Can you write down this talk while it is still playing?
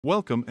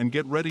Welcome and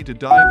get ready to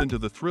dive into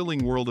the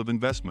thrilling world of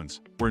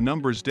investments, where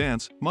numbers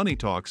dance, money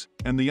talks,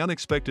 and the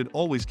unexpected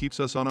always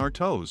keeps us on our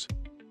toes.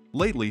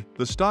 Lately,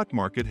 the stock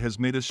market has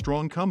made a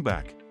strong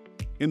comeback.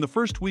 In the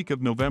first week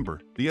of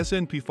November, the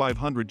S&P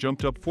 500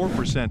 jumped up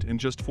 4% in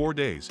just 4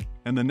 days,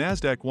 and the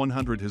Nasdaq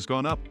 100 has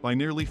gone up by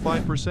nearly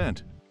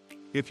 5%.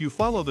 If you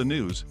follow the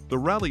news, the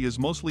rally is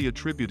mostly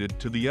attributed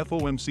to the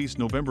FOMC's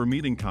November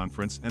meeting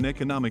conference and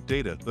economic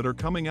data that are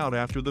coming out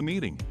after the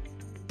meeting.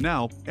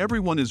 Now,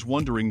 everyone is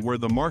wondering where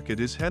the market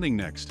is heading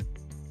next.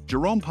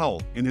 Jerome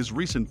Powell, in his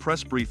recent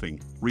press briefing,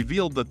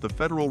 revealed that the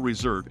Federal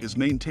Reserve is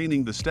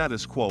maintaining the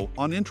status quo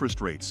on interest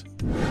rates.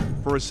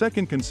 For a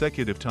second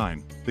consecutive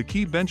time, the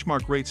key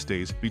benchmark rate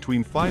stays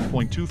between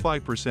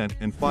 5.25%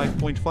 and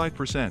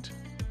 5.5%.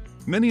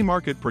 Many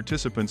market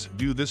participants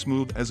view this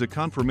move as a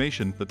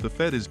confirmation that the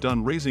Fed is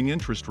done raising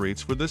interest rates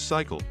for this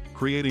cycle,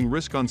 creating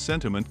risk-on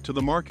sentiment to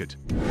the market.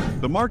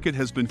 The market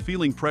has been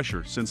feeling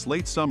pressure since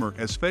late summer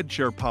as Fed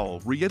Chair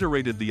Powell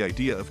reiterated the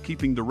idea of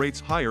keeping the rates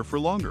higher for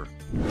longer.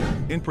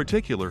 In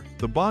particular,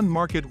 the bond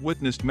market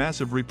witnessed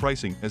massive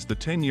repricing as the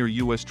 10-year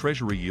U.S.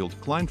 Treasury yield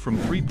climbed from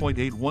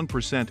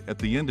 3.81% at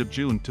the end of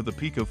June to the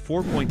peak of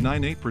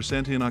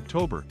 4.98% in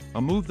October,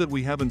 a move that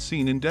we haven't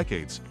seen in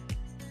decades.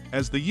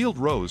 As the yield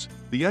rose,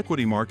 the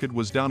equity market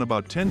was down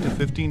about 10 to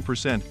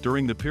 15%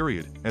 during the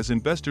period, as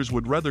investors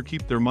would rather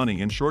keep their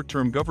money in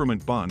short-term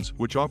government bonds,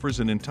 which offers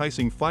an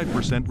enticing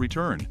 5%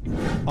 return.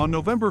 On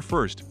November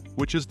 1st,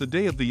 which is the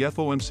day of the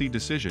FOMC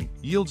decision,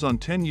 yields on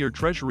 10-year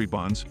Treasury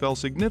bonds fell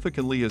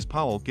significantly as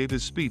Powell gave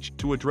his speech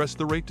to address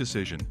the rate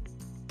decision.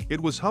 It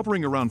was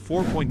hovering around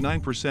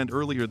 4.9%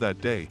 earlier that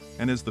day,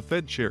 and as the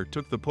Fed chair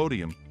took the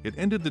podium, it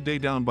ended the day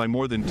down by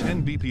more than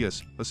 10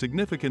 bps, a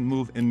significant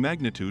move in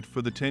magnitude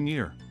for the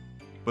 10-year.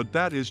 But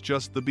that is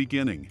just the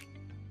beginning.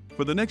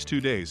 For the next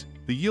 2 days,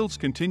 the yields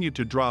continued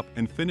to drop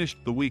and finished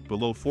the week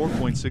below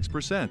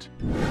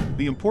 4.6%.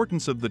 The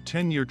importance of the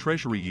 10-year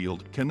Treasury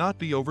yield cannot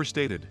be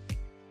overstated.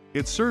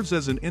 It serves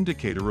as an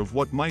indicator of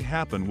what might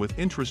happen with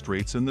interest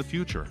rates in the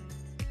future.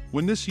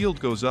 When this yield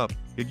goes up,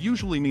 it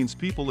usually means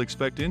people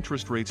expect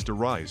interest rates to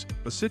rise,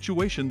 a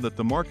situation that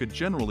the market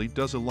generally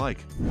doesn't like.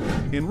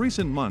 In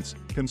recent months,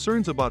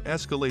 concerns about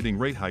escalating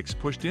rate hikes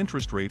pushed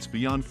interest rates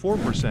beyond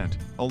 4%,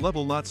 a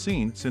level not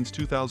seen since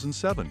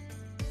 2007.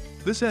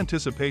 This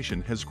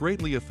anticipation has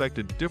greatly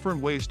affected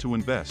different ways to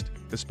invest,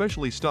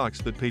 especially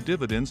stocks that pay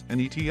dividends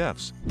and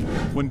ETFs.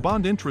 When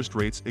bond interest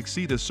rates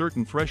exceed a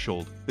certain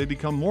threshold, they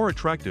become more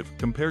attractive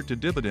compared to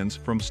dividends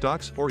from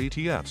stocks or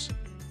ETFs.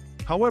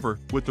 However,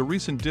 with the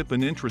recent dip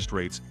in interest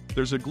rates,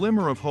 there's a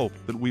glimmer of hope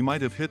that we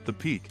might have hit the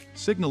peak,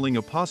 signaling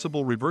a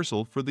possible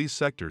reversal for these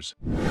sectors.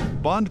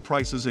 Bond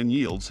prices and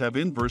yields have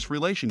inverse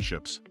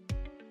relationships.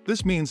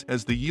 This means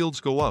as the yields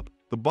go up,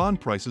 the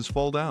bond prices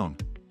fall down.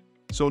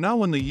 So now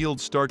when the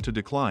yields start to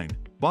decline,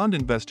 bond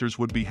investors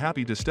would be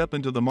happy to step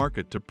into the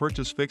market to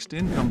purchase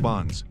fixed-income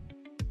bonds.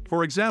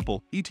 For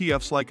example,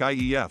 ETFs like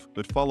IEF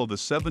that follow the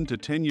 7 to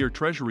 10-year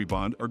Treasury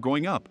bond are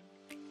going up.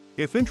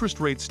 If interest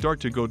rates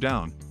start to go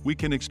down, we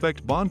can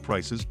expect bond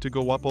prices to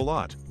go up a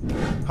lot.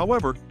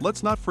 However,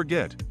 let's not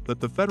forget that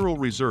the Federal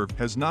Reserve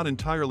has not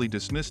entirely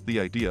dismissed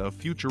the idea of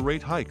future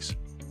rate hikes.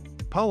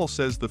 Powell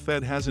says the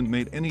Fed hasn't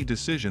made any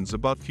decisions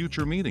about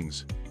future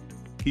meetings.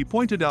 He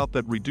pointed out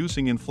that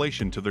reducing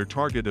inflation to their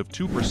target of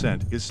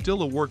 2% is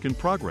still a work in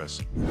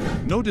progress.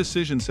 No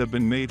decisions have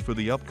been made for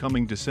the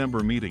upcoming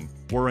December meeting,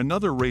 where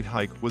another rate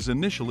hike was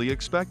initially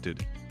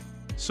expected.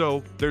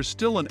 So, there's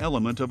still an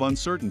element of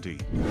uncertainty.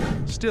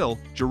 Still,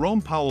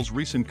 Jerome Powell's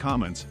recent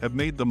comments have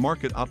made the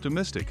market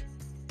optimistic.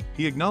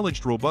 He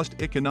acknowledged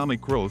robust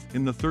economic growth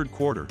in the third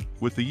quarter,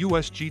 with the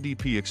U.S.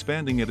 GDP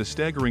expanding at a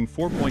staggering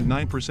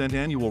 4.9%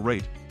 annual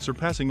rate,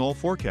 surpassing all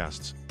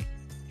forecasts.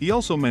 He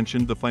also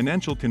mentioned the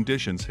financial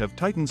conditions have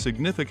tightened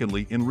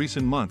significantly in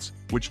recent months,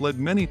 which led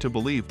many to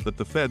believe that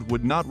the Fed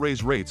would not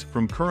raise rates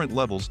from current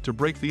levels to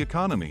break the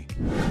economy.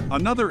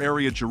 Another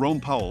area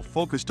Jerome Powell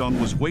focused on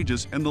was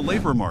wages and the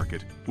labor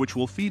market, which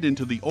will feed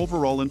into the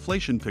overall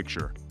inflation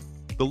picture.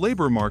 The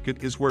labor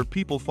market is where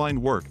people find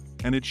work,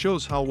 and it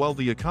shows how well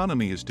the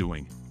economy is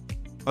doing.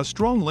 A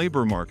strong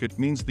labor market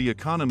means the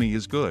economy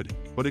is good,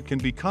 but it can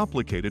be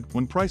complicated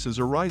when prices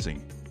are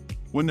rising.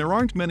 When there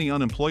aren't many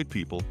unemployed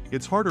people,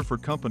 it's harder for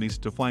companies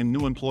to find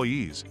new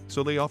employees,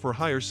 so they offer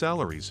higher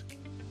salaries.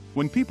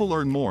 When people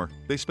earn more,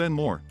 they spend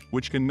more,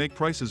 which can make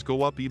prices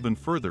go up even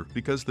further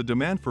because the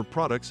demand for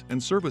products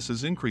and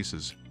services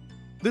increases.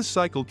 This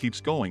cycle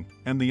keeps going,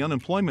 and the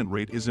unemployment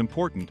rate is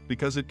important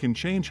because it can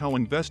change how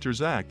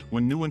investors act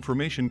when new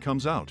information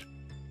comes out.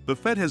 The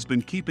Fed has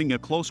been keeping a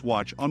close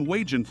watch on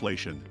wage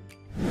inflation.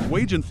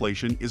 Wage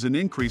inflation is an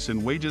increase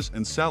in wages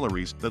and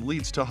salaries that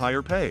leads to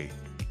higher pay.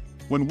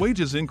 When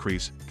wages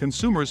increase,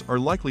 consumers are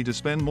likely to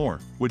spend more,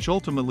 which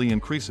ultimately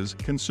increases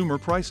consumer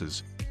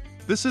prices.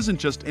 This isn't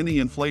just any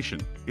inflation,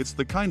 it's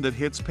the kind that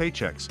hits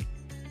paychecks.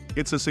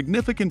 It's a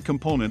significant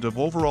component of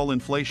overall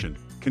inflation,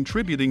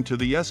 contributing to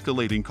the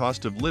escalating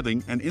cost of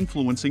living and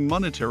influencing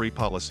monetary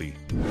policy.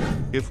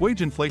 If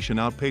wage inflation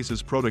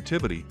outpaces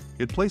productivity,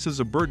 it places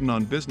a burden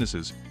on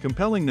businesses,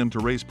 compelling them to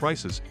raise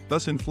prices,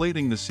 thus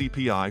inflating the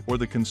CPI or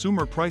the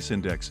Consumer Price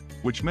Index,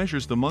 which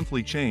measures the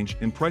monthly change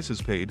in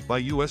prices paid by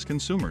U.S.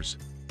 consumers.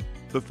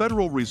 The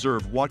Federal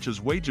Reserve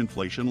watches wage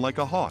inflation like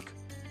a hawk.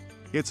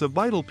 It's a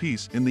vital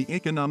piece in the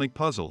economic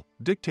puzzle,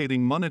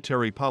 dictating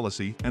monetary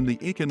policy and the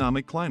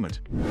economic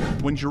climate.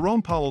 When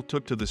Jerome Powell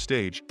took to the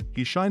stage,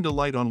 he shined a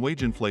light on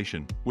wage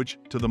inflation, which,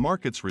 to the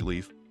market's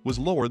relief, was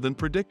lower than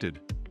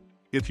predicted.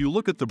 If you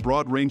look at the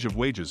broad range of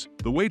wages,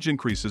 the wage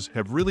increases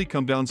have really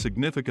come down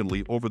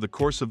significantly over the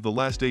course of the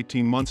last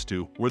 18 months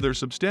to where they're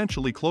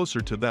substantially closer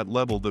to that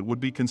level that would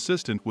be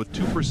consistent with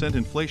 2%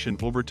 inflation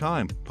over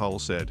time, Powell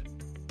said.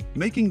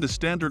 Making the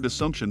standard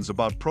assumptions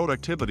about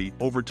productivity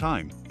over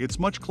time, it's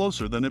much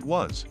closer than it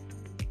was.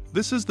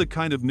 This is the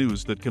kind of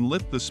news that can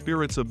lift the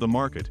spirits of the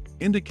market,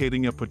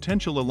 indicating a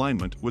potential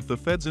alignment with the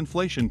Fed's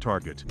inflation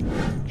target.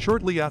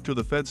 Shortly after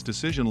the Fed's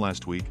decision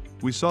last week,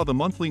 we saw the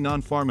monthly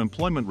non-farm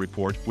employment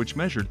report, which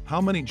measured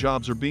how many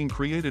jobs are being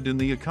created in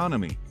the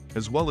economy,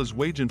 as well as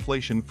wage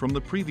inflation from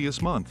the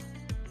previous month.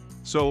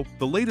 So,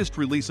 the latest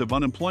release of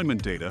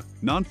unemployment data,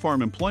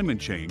 non-farm employment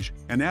change,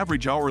 and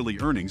average hourly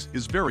earnings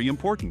is very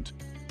important.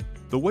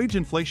 The wage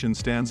inflation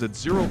stands at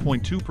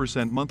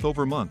 0.2%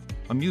 month-over-month,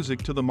 a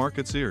music to the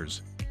market's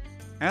ears.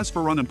 As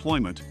for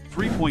unemployment,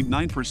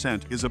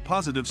 3.9% is a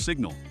positive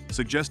signal,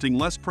 suggesting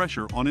less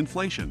pressure on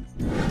inflation.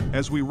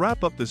 As we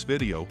wrap up this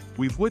video,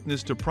 we've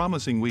witnessed a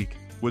promising week,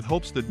 with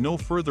hopes that no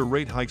further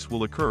rate hikes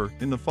will occur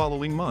in the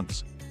following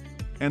months.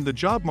 And the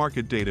job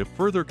market data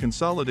further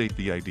consolidate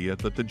the idea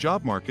that the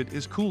job market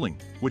is cooling,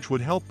 which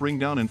would help bring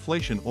down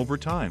inflation over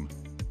time.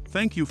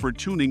 Thank you for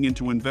tuning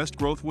into Invest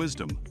Growth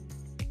Wisdom.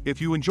 If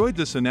you enjoyed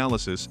this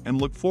analysis and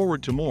look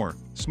forward to more,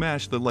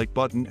 smash the like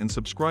button and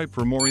subscribe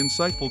for more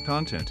insightful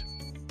content.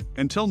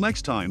 Until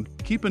next time,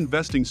 keep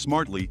investing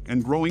smartly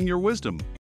and growing your wisdom.